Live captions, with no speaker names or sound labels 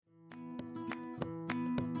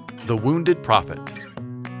The Wounded Prophet.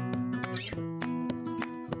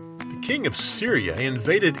 The king of Syria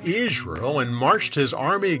invaded Israel and marched his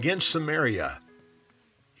army against Samaria.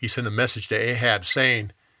 He sent a message to Ahab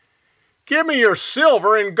saying, "Give me your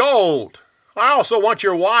silver and gold. I also want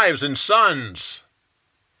your wives and sons."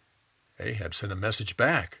 Ahab sent a message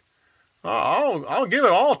back, I'll give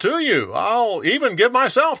it all to you. I'll even give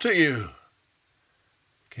myself to you."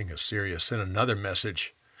 The king of Syria sent another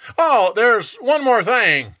message. There's one more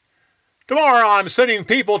thing. Tomorrow I'm sending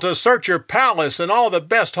people to search your palace and all the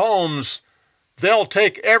best homes. They'll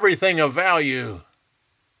take everything of value."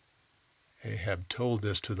 Ahab told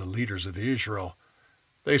this to the leaders of Israel.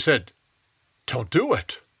 They said, "Don't do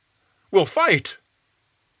it. We'll fight."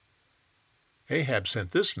 Ahab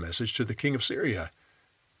sent this message to the king of Syria,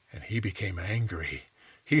 and he became angry.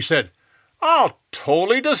 He said, "I'll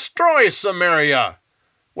totally destroy Samaria.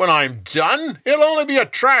 When I'm done, it'll only be a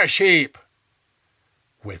trash heap."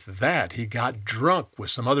 With that, he got drunk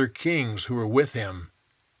with some other kings who were with him.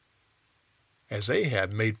 As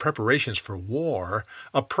Ahab made preparations for war,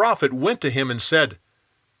 a prophet went to him and said,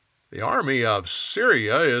 "The army of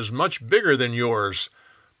Syria is much bigger than yours,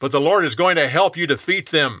 but the Lord is going to help you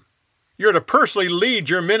defeat them. You're to personally lead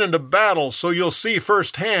your men into battle, so you'll see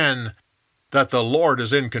firsthand that the Lord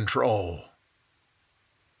is in control."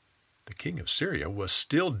 The king of Syria was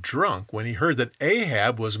still drunk when he heard that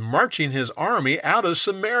Ahab was marching his army out of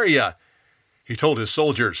Samaria. He told his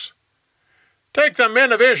soldiers, "Take the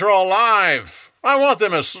men of Israel alive. I want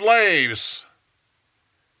them as slaves."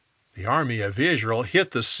 The army of Israel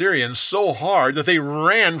hit the Syrians so hard that they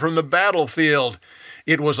ran from the battlefield.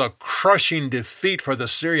 It was a crushing defeat for the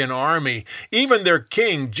Syrian army. Even their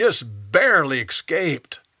king just barely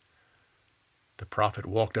escaped. The prophet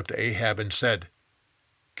walked up to Ahab and said,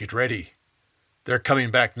 "Get ready. They're coming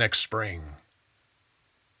back next spring."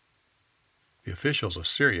 The officials of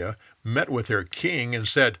Syria met with their king and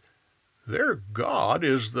said, "Their God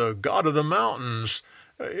is the God of the mountains.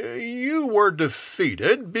 You were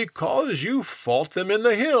defeated because you fought them in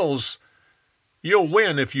the hills. You'll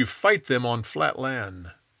win if you fight them on flat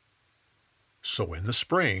land." So in the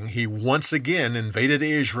spring, he once again invaded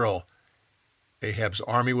Israel. Ahab's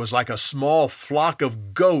army was like a small flock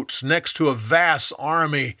of goats next to a vast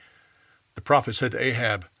army. The prophet said to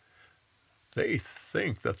Ahab, "They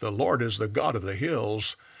think that the Lord is the God of the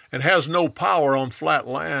hills and has no power on flat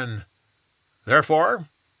land. Therefore,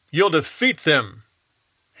 you'll defeat them,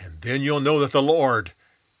 and then you'll know that the Lord,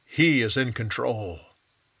 He is in control."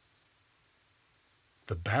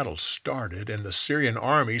 The battle started, and the Syrian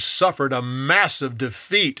army suffered a massive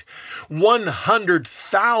defeat.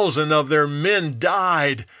 100,000 of their men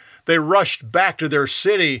died. They rushed back to their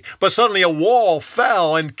city, but suddenly a wall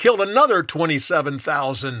fell and killed another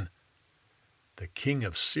 27,000. The king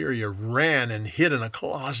of Syria ran and hid in a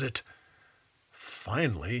closet.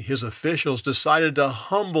 Finally, his officials decided to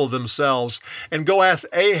humble themselves and go ask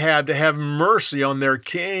Ahab to have mercy on their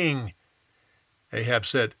king. Ahab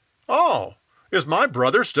said, "Is my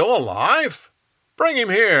brother still alive? Bring him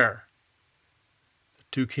here." The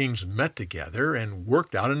two kings met together and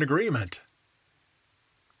worked out an agreement.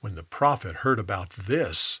 When the prophet heard about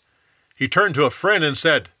this, he turned to a friend and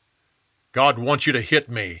said, "God wants you to hit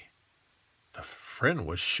me." The friend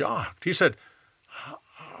was shocked. He said,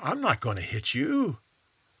 "I'm not going to hit you."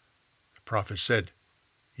 The prophet said,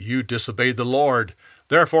 "You disobeyed the Lord,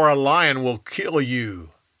 therefore a lion will kill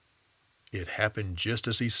you." It happened just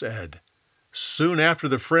as he said. Soon after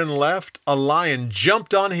the friend left, a lion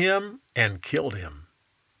jumped on him and killed him.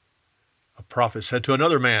 A prophet said to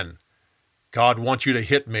another man, "God wants you to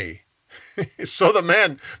hit me." So the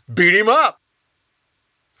man beat him up.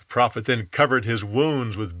 The prophet then covered his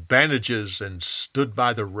wounds with bandages and stood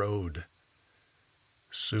by the road.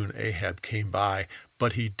 Soon Ahab came by,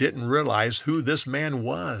 but he didn't realize who this man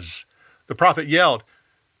was. The prophet yelled,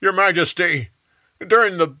 "Your Majesty,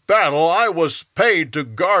 during the battle, I was paid to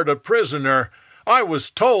guard a prisoner. I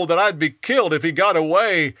was told that I'd be killed if he got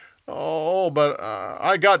away. But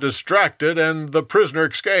I got distracted and the prisoner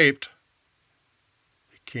escaped."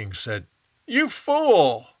 The king said, "You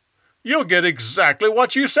fool! You'll get exactly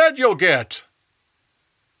what you said you'll get."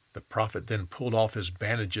 The prophet then pulled off his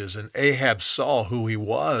bandages, and Ahab saw who he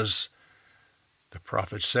was. The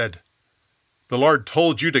prophet said, "The Lord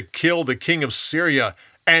told you to kill the king of Syria,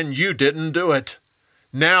 and you didn't do it.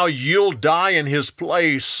 Now you'll die in his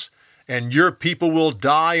place, and your people will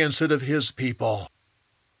die instead of his people."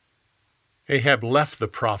 Ahab left the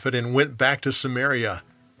prophet and went back to Samaria,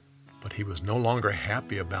 but he was no longer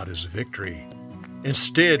happy about his victory.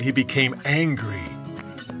 Instead, he became angry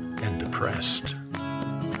and depressed.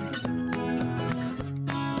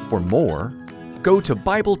 For more, go to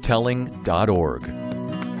BibleTelling.org.